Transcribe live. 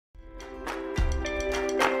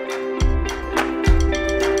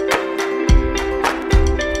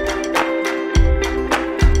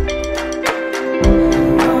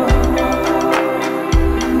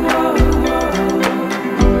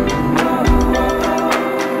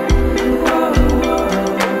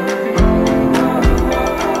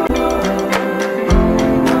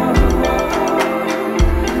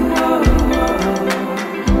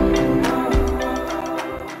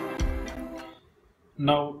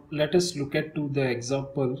Now let us look at to the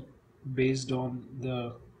example based on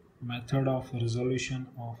the method of resolution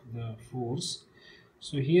of the force.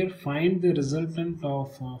 So here find the resultant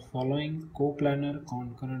of following coplanar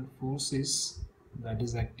concurrent forces that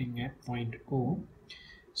is acting at point O.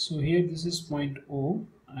 So here this is point O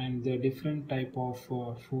and the different type of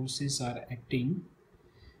forces are acting.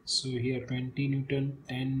 So here 20 Newton,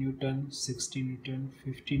 10 Newton, 60 Newton,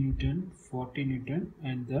 50 Newton, 40 Newton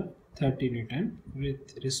and the 30 Newton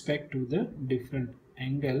with respect to the different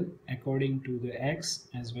angle according to the x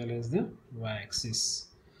as well as the y axis.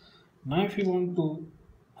 Now if you want to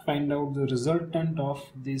find out the resultant of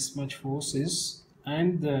this much forces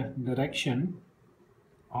and the direction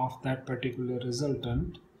of that particular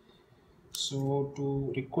resultant, so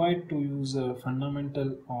to required to use a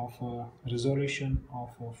fundamental of resolution of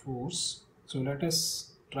a force. So let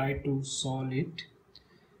us try to solve it.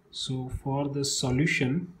 So for the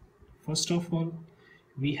solution, first of all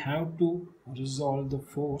we have to resolve the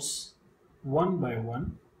force one by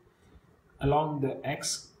one along the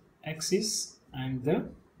x axis and the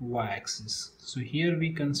y axis. So here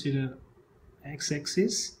we consider x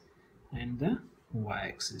axis and the y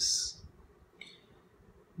axis.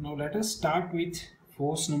 Now let us start with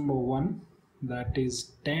force number 1, that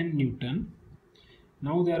is 10 Newton.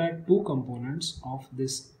 Now there are two components of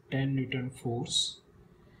this 10 Newton force.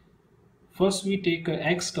 First we take a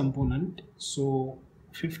x component, so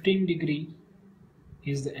 15 degree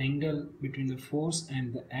is the angle between the force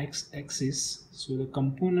and the x axis. So the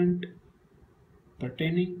component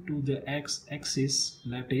pertaining to the x axis,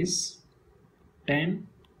 that is 10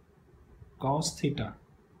 cos theta,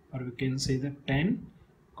 or we can say the 10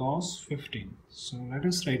 cos 15. So let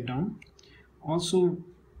us write down. Also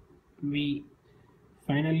we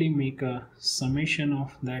finally make a summation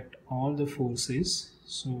of that all the forces.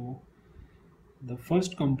 So the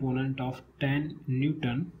first component of 10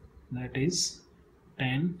 Newton, that is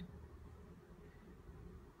 10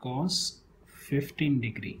 cos 15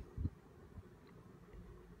 degree,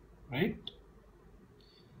 right?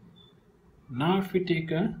 Now if we take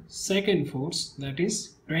a second force, that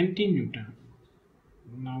is 20 Newton.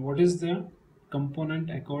 Now what is the component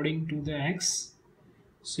according to the x?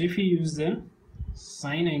 So if we use the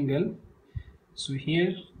sine angle, so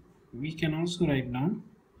here we can also write down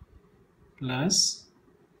plus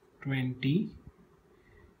 20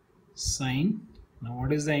 sine. Now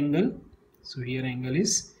what is the angle? So here angle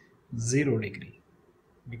is 0 degree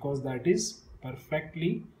because that is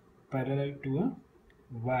perfectly parallel to a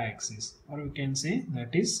y-axis, or we can say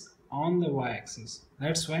that is on the y-axis.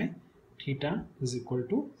 That's why theta is equal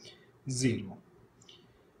to 0.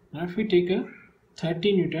 Now if we take a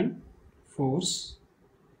 30 Newton force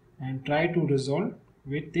and try to resolve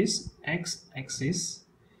with this x-axis,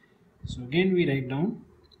 so again we write down.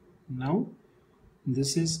 Now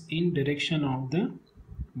this is in direction of the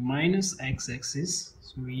minus x-axis,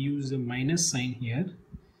 so we use the minus sign here,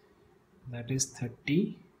 that is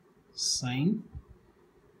 30 sine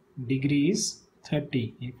degree is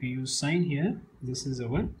 30. If we use sine here, this is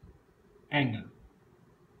our angle.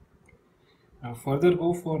 Now further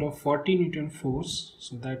go for a 40 Newton force,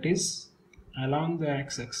 so that is along the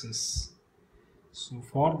x-axis. So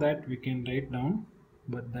for that we can write down,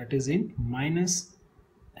 but that is in minus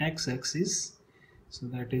x-axis, so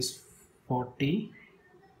that is 40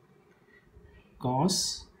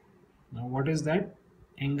 cos. Now what is that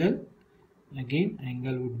angle? Again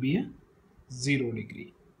angle would be a 0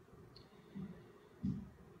 degree.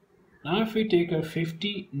 Now if we take a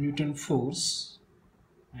 50 Newton force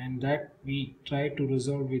and that we try to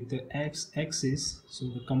resolve with the x-axis, so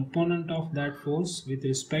the component of that force with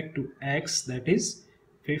respect to x, that is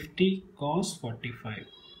 50 cos 45.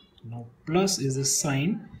 Now plus is a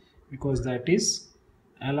sign because that is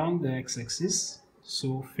along the x-axis,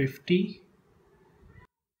 so 50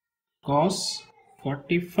 cos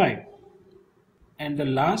 45. And the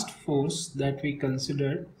last force that we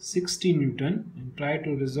considered 60 Newton and try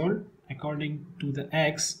to resolve according to the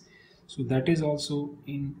x, so that is also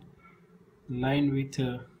in line with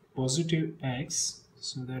a positive x,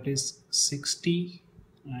 so that is 60,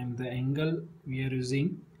 and the angle we are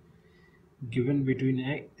using given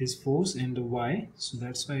between this force and the y, so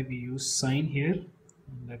that's why we use sine here,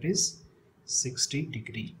 and that is 60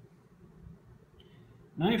 degree.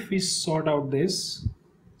 Now if we sort out this,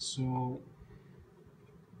 so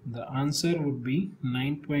the answer would be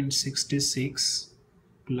 9.66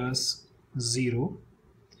 plus 0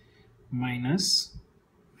 minus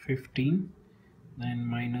 15 and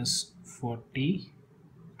minus 40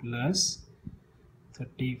 plus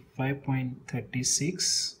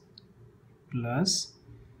 35.36 plus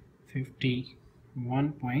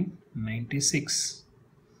 51.96.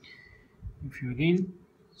 If you again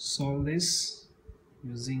solve this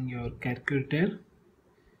using your calculator,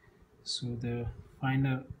 so the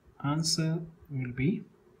final answer will be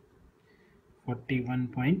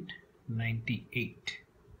 41.98.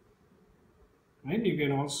 And you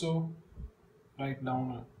can also write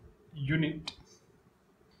down a unit.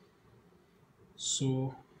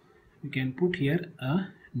 So you can put here a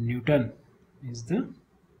Newton is the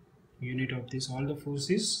unit of this all the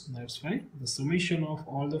forces. That's why the summation of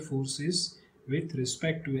all the forces with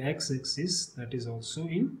respect to x-axis, that is also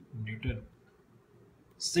in Newton.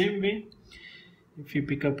 Same way, if you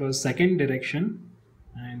pick up a second direction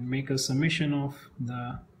and make a summation of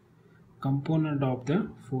the component of the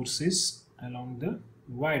forces along the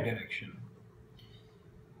y direction.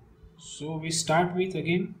 So we start with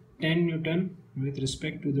again 10 Newton with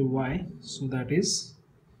respect to the y, so that is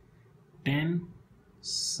 10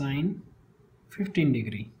 sine 15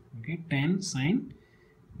 degree. Okay, 10 sine,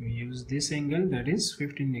 we use this angle, that is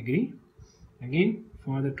 15 degree. Again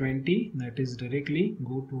for the 20, that is directly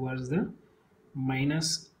go towards the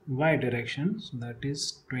minus y direction, so that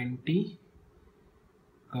is 20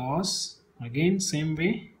 cos, again same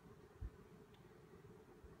way,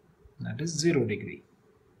 that is 0 degree.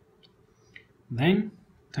 Then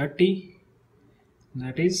 30,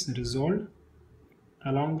 that is resolved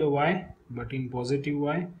along the y but in positive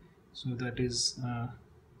y, so that is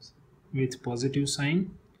with positive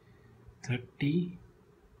sign, 30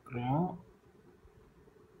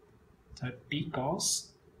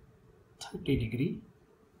 cos 30 degree.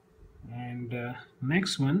 And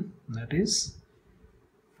next one, that is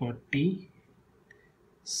 40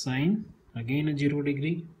 sine, again a 0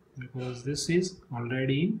 degree, because this is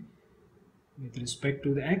already in with respect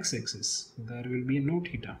to the x-axis, there will be no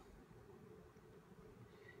theta.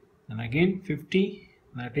 And again 50,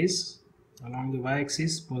 that is along the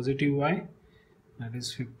y-axis, positive y, that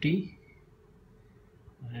is 50,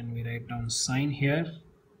 and we write down sine here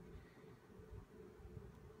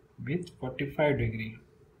with 45 degree,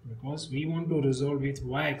 because we want to resolve with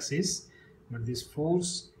y-axis, but this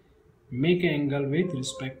force make an angle with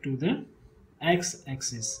respect to the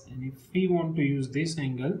x-axis, and if we want to use this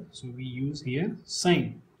angle, so we use here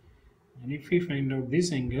sine. And if we find out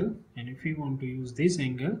this angle, and if we want to use this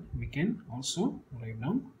angle, we can also write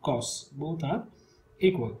down cos. Both are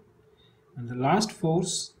equal. And the last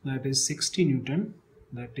force, that is 60 Newton,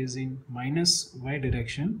 that is in minus y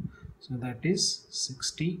direction, so that is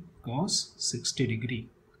 60 cos 60 degree.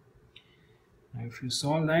 Now if you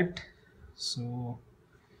solve that, so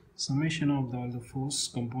summation of all the force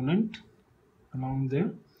component along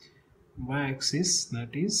the y-axis,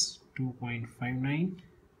 that is 2.59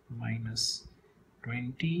 minus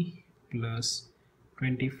 20 plus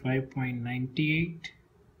 25.98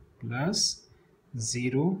 plus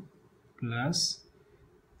 0 plus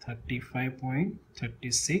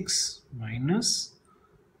 35.36 minus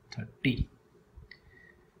 30.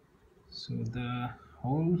 So the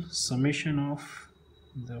whole summation of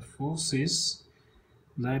the forces,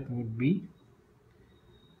 that would be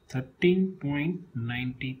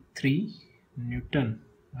 13.93 Newton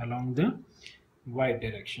along the y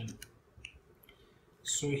direction.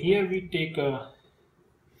 So here we take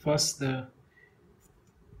first the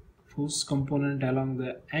force component along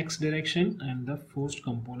the x direction and the force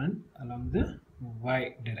component along the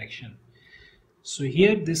y direction. So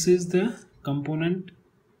here this is the component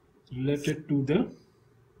related to the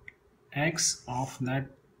x of that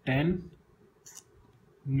 10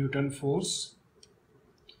 Newton force.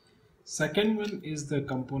 Second one is the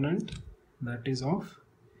component that is of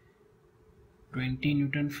 20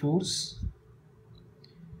 Newton force.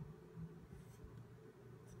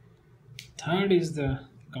 Third is the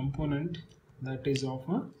component that is of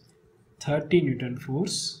a 30 Newton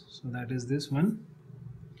force, so that is this one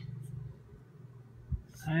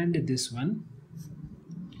and this one.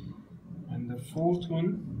 And the fourth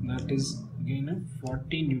one, that is again a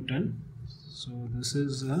 40 Newton, so this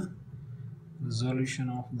is a resolution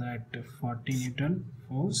of that 40 Newton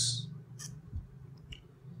force.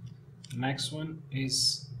 Next one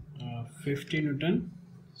is 50 Newton,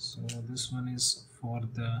 so this one is for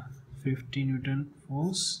the 50 Newton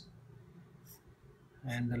force.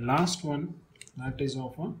 And the last one, that is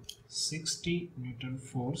of a 60 Newton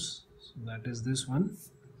force, so that is this one.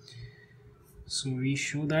 So we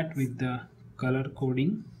show that with the color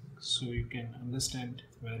coding, so you can understand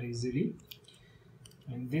very easily.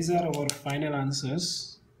 And these are our final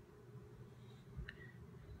answers,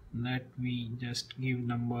 that we just give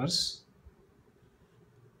numbers,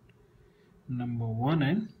 number 1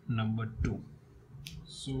 and number 2.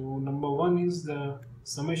 So number 1 is the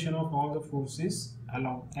summation of all the forces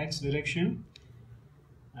along x direction,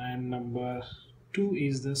 and number 2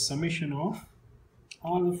 is the summation of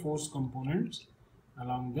all the force components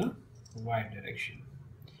along the y direction.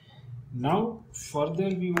 Now further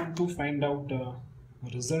we want to find out the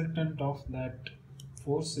resultant of that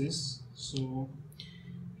forces. So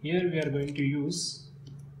here we are going to use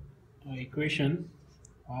equation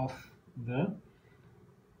of the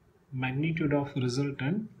magnitude of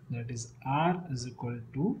resultant, that is R is equal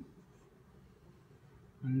to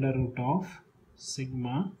under root of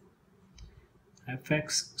sigma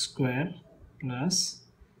fx square plus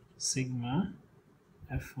sigma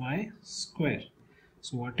fy square.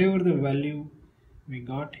 So whatever the value we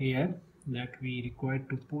got here, that we required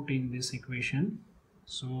to put in this equation.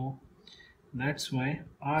 So that's why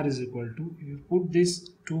R is equal to, if you put these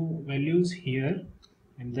two values here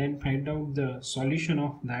and then find out the solution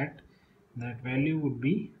of that value would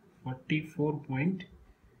be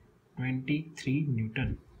 44.23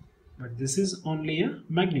 Newton. But this is only a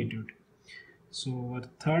magnitude. So our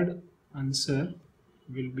third answer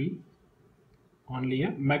will be only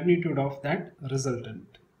a magnitude of that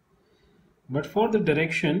resultant. But for the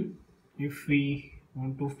direction, if we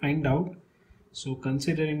want to find out, so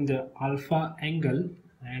considering the alpha angle,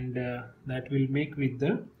 and that will make with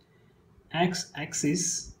the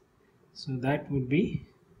x-axis, so that would be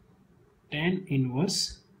tan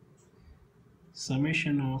inverse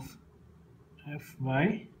summation of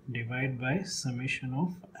fy divided by summation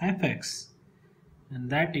of fx, and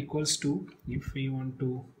that equals to, if we want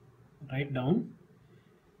to write down,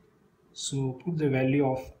 so put the value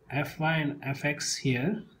of fy and fx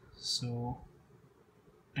here. So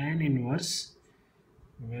tan inverse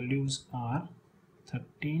values are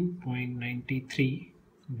 13.93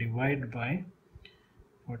 divided by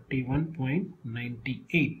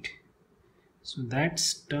 41.98, so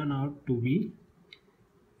that's turn out to be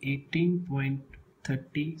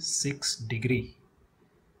 18.36 degree.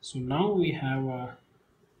 So now we have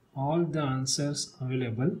all the answers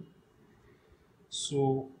available.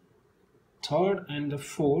 So third and the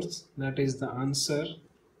fourth, that is the answer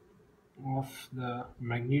of the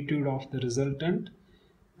magnitude of the resultant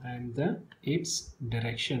and its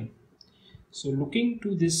direction. So looking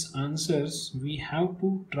to these answers, we have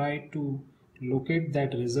to try to locate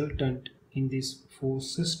that resultant in this force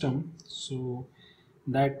system. So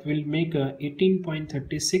that will make a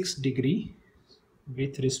 18.36 degree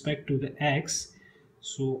with respect to the x.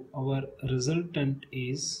 So our resultant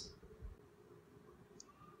is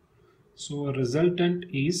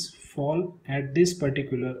fall at this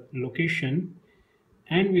particular location,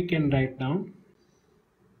 and we can write down,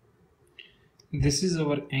 this is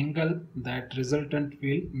our angle that resultant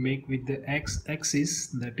will make with the x-axis,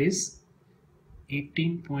 that is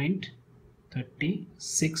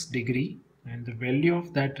 18.36 degree, and the value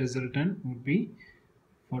of that resultant would be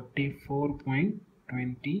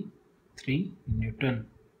 44.23 Newton.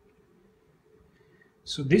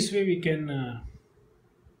 So this way we can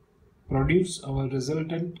produce our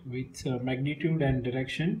resultant with magnitude and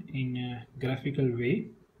direction in a graphical way.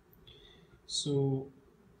 So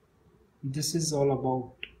this is all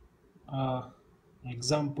about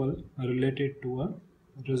example related to a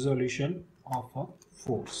resolution of a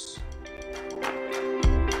force.